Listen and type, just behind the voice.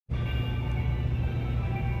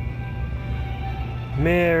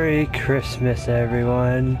Merry Christmas,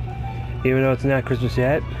 everyone. Even though it's not Christmas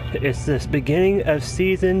yet, it's the beginning of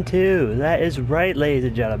Season 2. That is right, ladies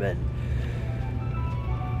and gentlemen.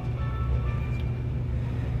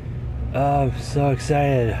 Oh, I'm so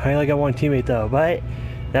excited. I only got one teammate though, but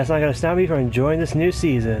that's not going to stop me from enjoying this new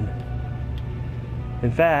season.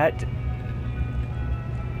 In fact,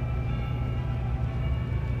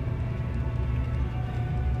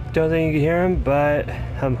 don't think you can hear him, but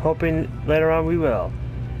I'm hoping later on we will.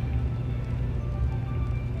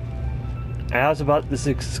 I also bought this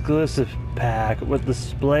exclusive pack with the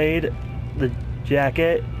Splade, the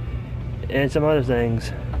jacket, and some other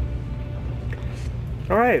things.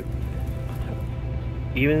 Alright.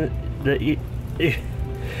 Even the...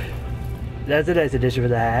 that's a nice addition for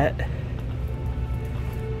that.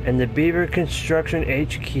 And the Beaver Construction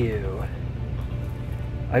HQ.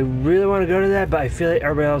 I really want to go to that, but I feel like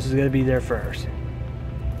everybody else is going to be there first.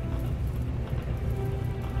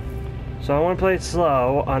 So I want to play it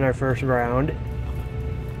slow on our first round.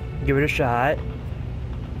 Give it a shot.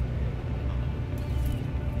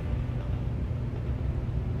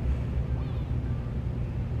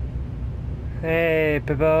 Hey,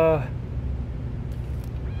 Pippo.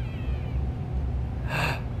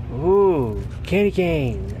 Ooh, candy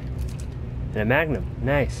cane. And a Magnum.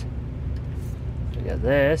 Nice. We got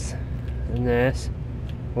this. And this.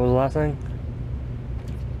 What was the last thing?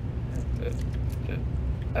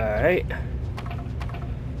 Alright.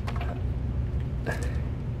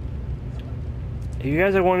 If you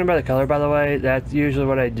guys are wondering about the color, by the way, that's usually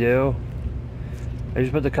what I do. I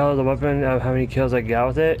just put the color of the weapon of how many kills I got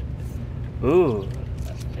with it. Ooh.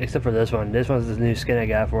 Except for this one. This one's the new skin I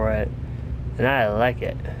got for it. And I like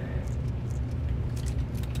it.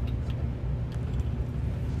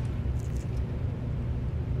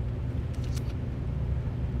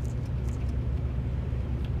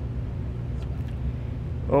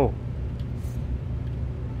 Oh.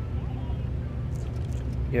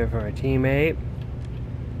 Here for our teammate.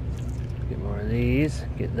 Get more of these.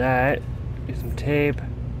 Get that. Get some tape.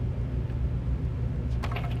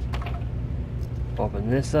 Open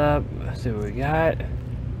this up. See what we got.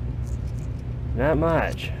 Not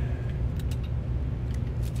much.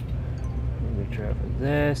 Let me try for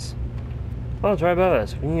this. Oh, it's right above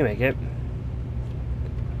us. We can make it.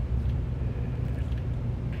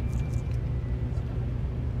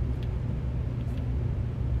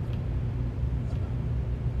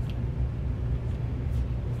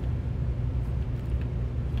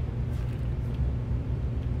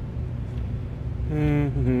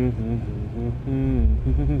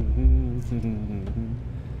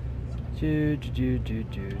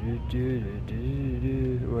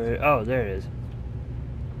 Wait, oh, there it is.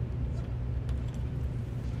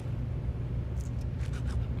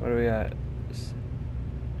 What do we got?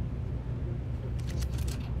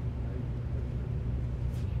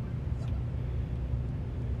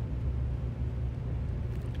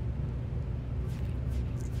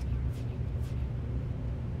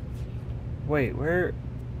 Wait, where?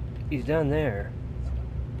 He's down there.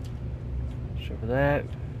 Show for that.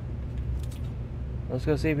 Let's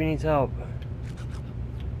go see if he needs help.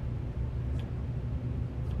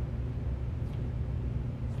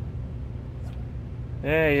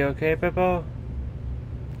 Hey, you okay, Pippo?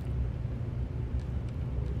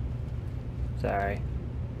 Sorry.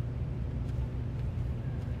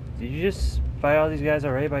 Did you just fight all these guys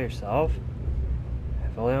already by yourself?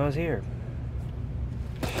 If only I was here.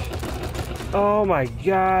 Oh my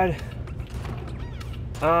god.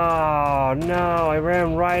 Oh no, I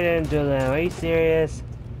ran right into them. Are you serious?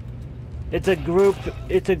 It's a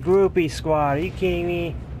groupie squad. Are you kidding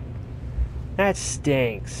me? That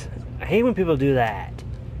stinks. I hate when people do that.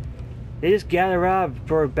 They just gather up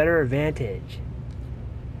for a better advantage.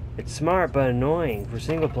 It's smart but annoying for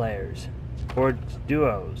single players or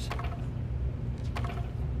duos.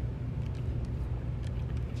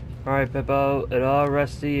 Alright, Pippo, it all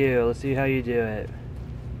rests to you. Let's see how you do it.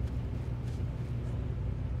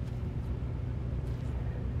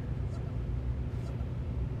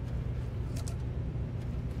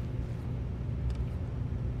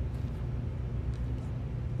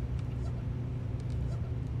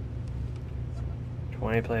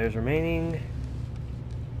 Twenty players remaining.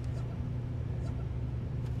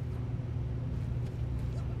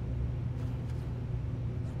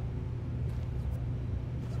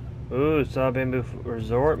 Ooh, Saw Bamboo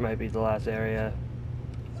Resort might be the last area.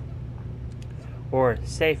 Or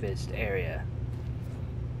safest area.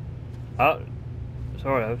 Oh,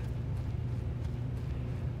 sort of.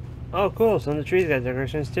 Oh, cool. Some of the trees got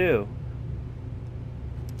decorations too.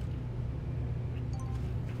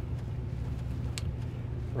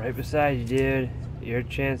 Right beside you, dude. Your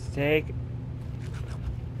chance to take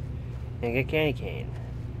and get candy cane.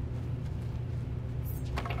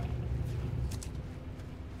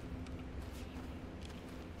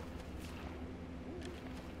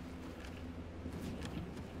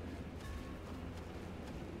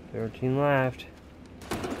 $13 left.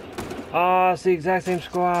 Oh, it's the exact same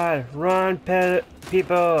squad. Run,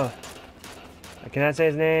 people. I cannot say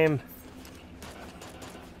his name.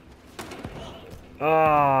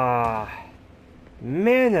 Ah,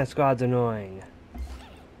 man, that squad's annoying.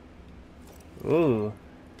 Ooh,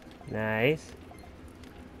 nice.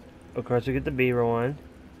 Of course, we get the beaver one.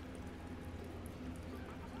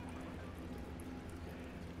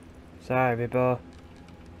 Sorry, people.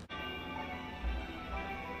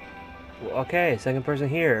 Okay, second person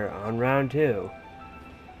here on round 2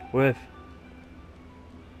 with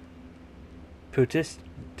Putis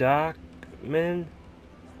Dockman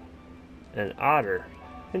and Otter.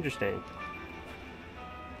 Interesting.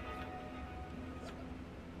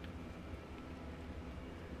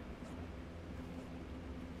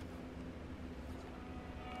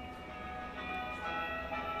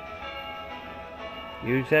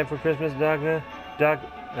 You excited for Christmas, Dogna?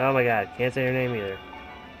 Oh my god, can't say her name either.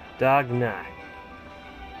 Dogna.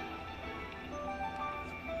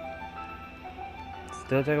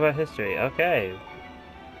 Still talk about history. Okay.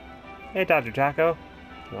 Hey, Dr. Taco.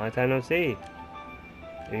 Long time no see.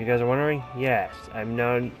 If you guys are wondering, yes, I've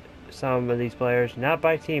known some of these players not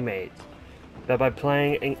by teammates, but by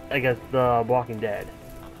playing against The Walking Dead.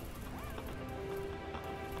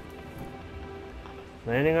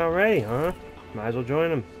 Landing already, huh? Might as well join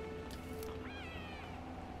them.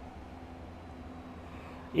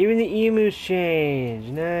 Even the emus change.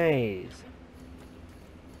 Nice.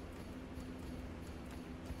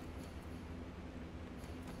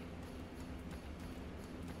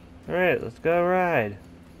 Alright, let's go ride.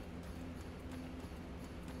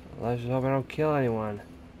 Let's just hope I don't kill anyone.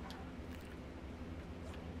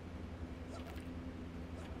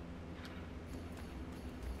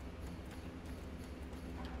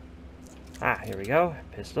 Ah, here we go.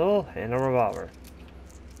 Pistol and a revolver.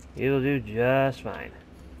 It'll do just fine.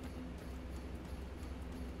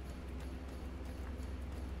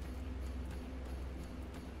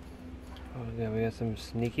 Okay, we got some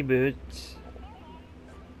sneaky boots.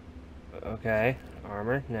 Okay,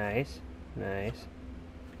 armor, nice, nice.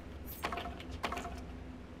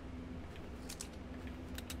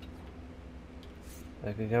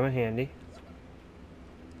 That could come in handy.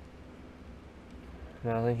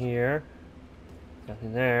 Nothing here.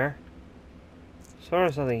 Nothing there. Sort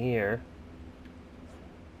of something here.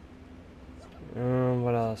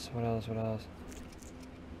 What else? What else? What else?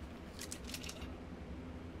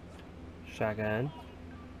 Shotgun.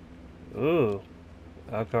 Ooh.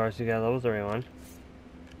 Of course, you got level 3 one.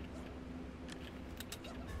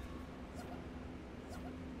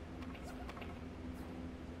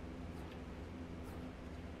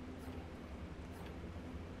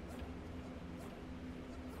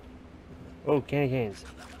 Oh, candy canes.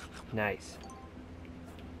 Nice.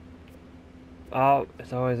 Oh,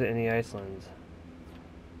 it's always in the Icelands.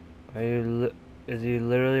 Are you? Is he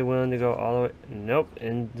literally willing to go all the way? Nope.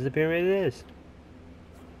 And the pyramid it is.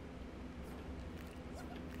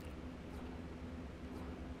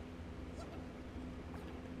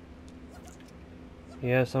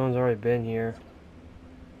 Yeah, someone's already been here.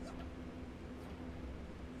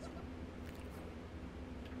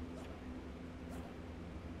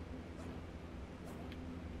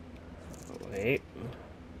 Wait.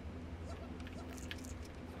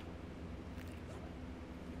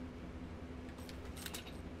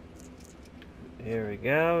 Here we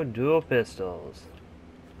go. Dual pistols.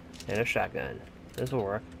 And a shotgun. This will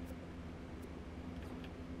work.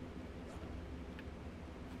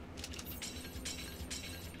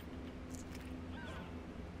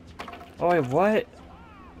 Oh wait, what?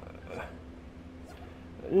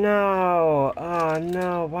 No! Oh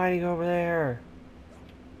no, why'd he go over there?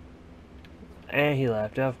 And he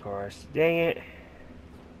left, of course. Dang it.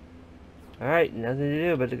 Alright, nothing to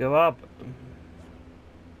do but to go up.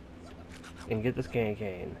 And get this candy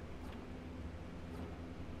cane.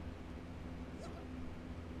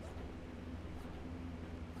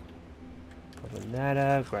 Open that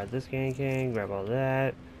up, grab this candy cane, grab all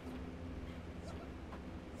that.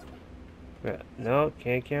 No,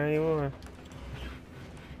 can't carry anymore.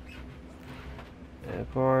 And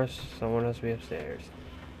of course, someone has to be upstairs.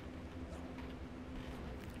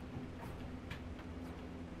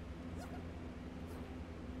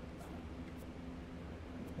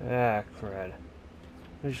 Ah, crud.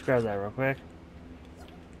 Let me just grab that real quick.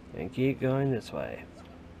 And keep going this way.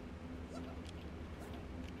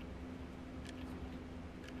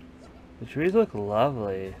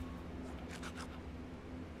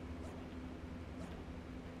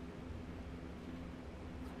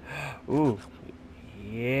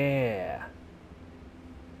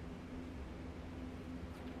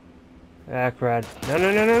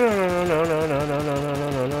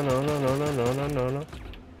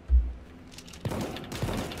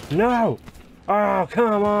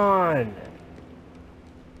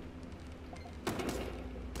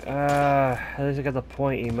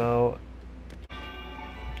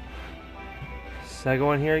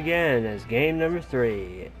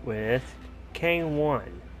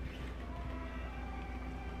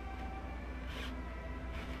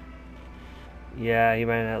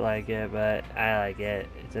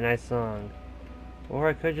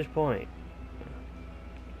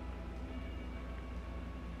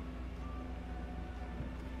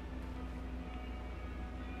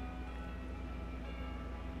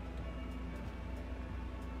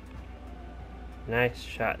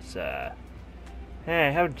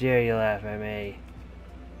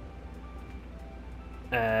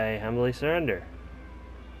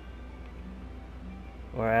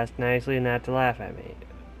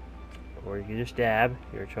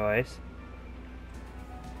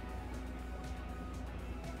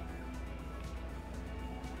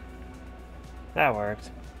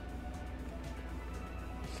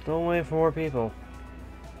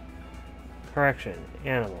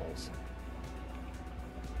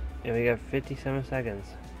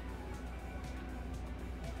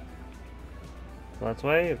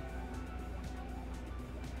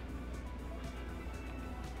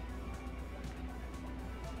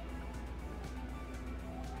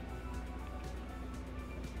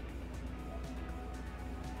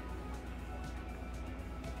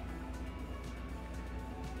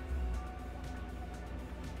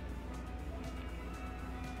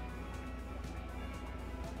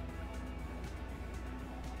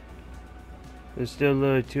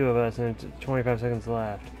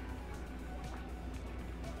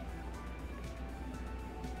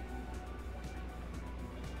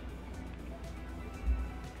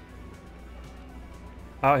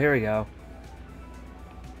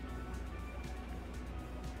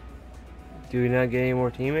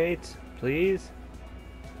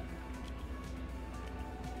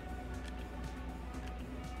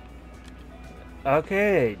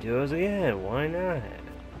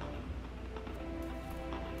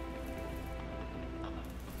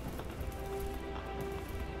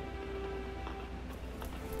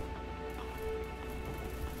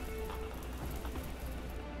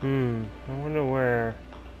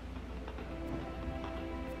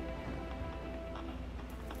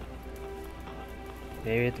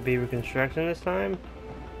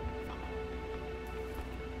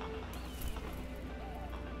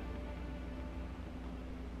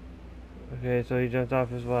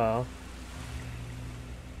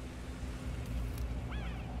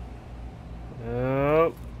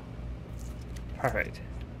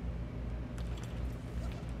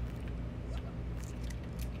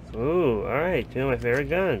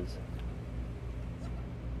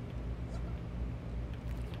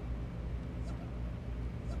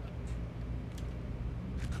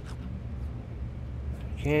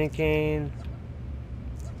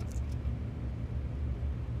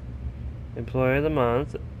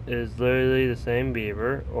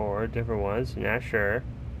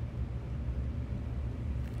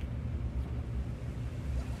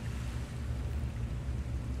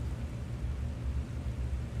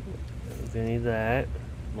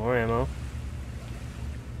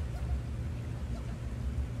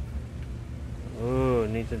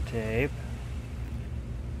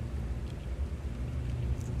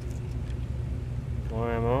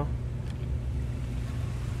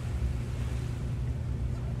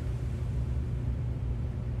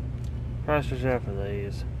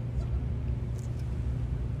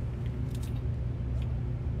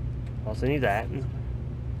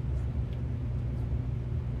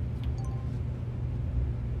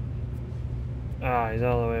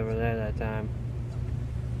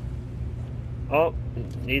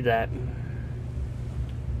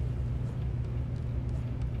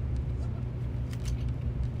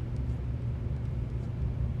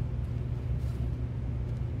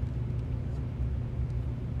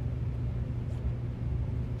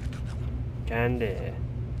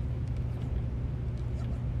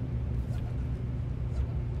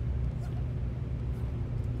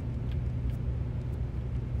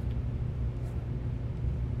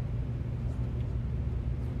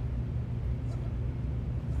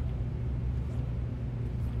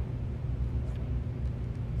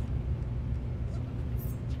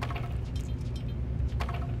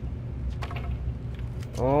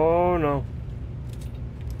 Oh no.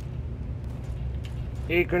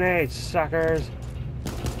 Eat grenades, suckers.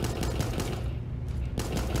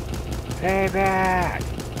 Payback!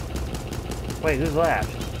 Wait, who's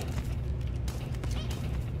left?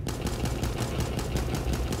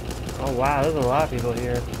 Oh wow, there's a lot of people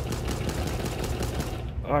here.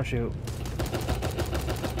 Oh shoot.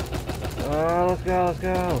 Oh, let's go, let's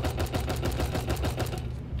go.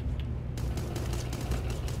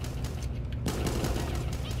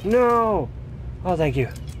 No! Oh, thank you.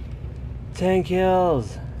 10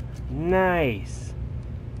 kills. Nice.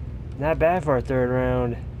 Not bad for a third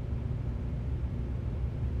round.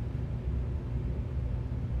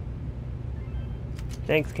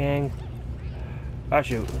 Thanks, Kang. Oh,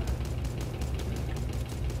 shoot.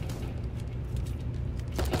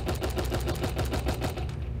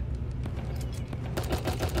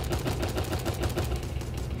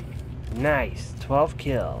 Nice. 12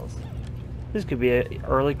 kills. This could be an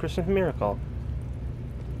early Christmas miracle.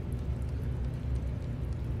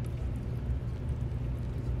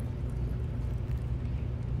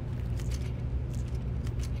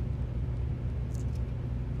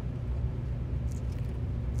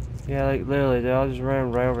 Yeah, like literally, they all just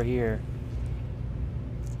ran right over here.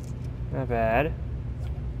 Not bad.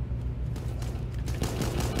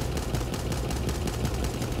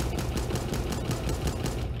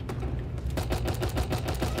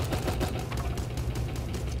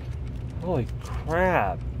 Holy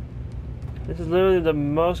crap. This is literally the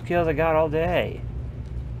most kills I got all day.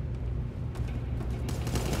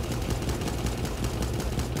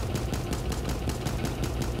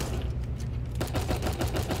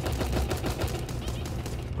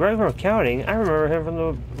 Greg from Accounting, I remember him from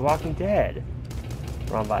The Walking Dead.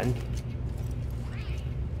 Wrong button.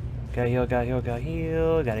 Gotta heal, gotta heal, gotta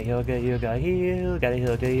heal, gotta heal, gotta heal, gotta heal, gotta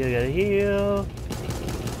heal, gotta heal, gotta heal.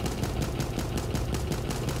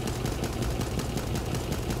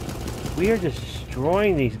 We are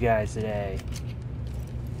destroying these guys today.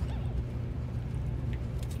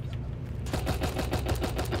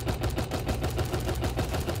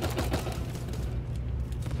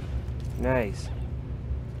 Nice.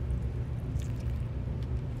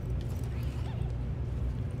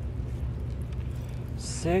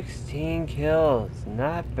 $16 kills,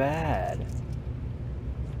 not bad.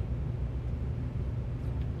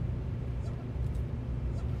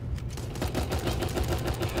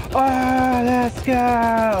 Oh, let's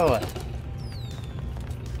go!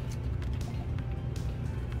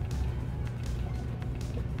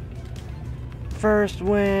 First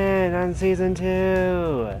win on season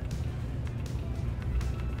 2.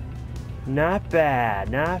 Not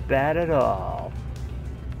bad at all.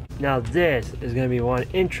 Now this is going to be one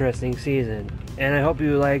interesting season, and I hope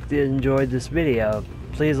you liked and enjoyed this video.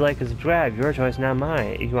 Please like and subscribe, your choice, not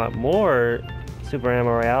mine. If you want more Super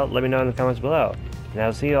Animal Royale, let me know in the comments below. And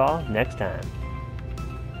I'll see you all next time.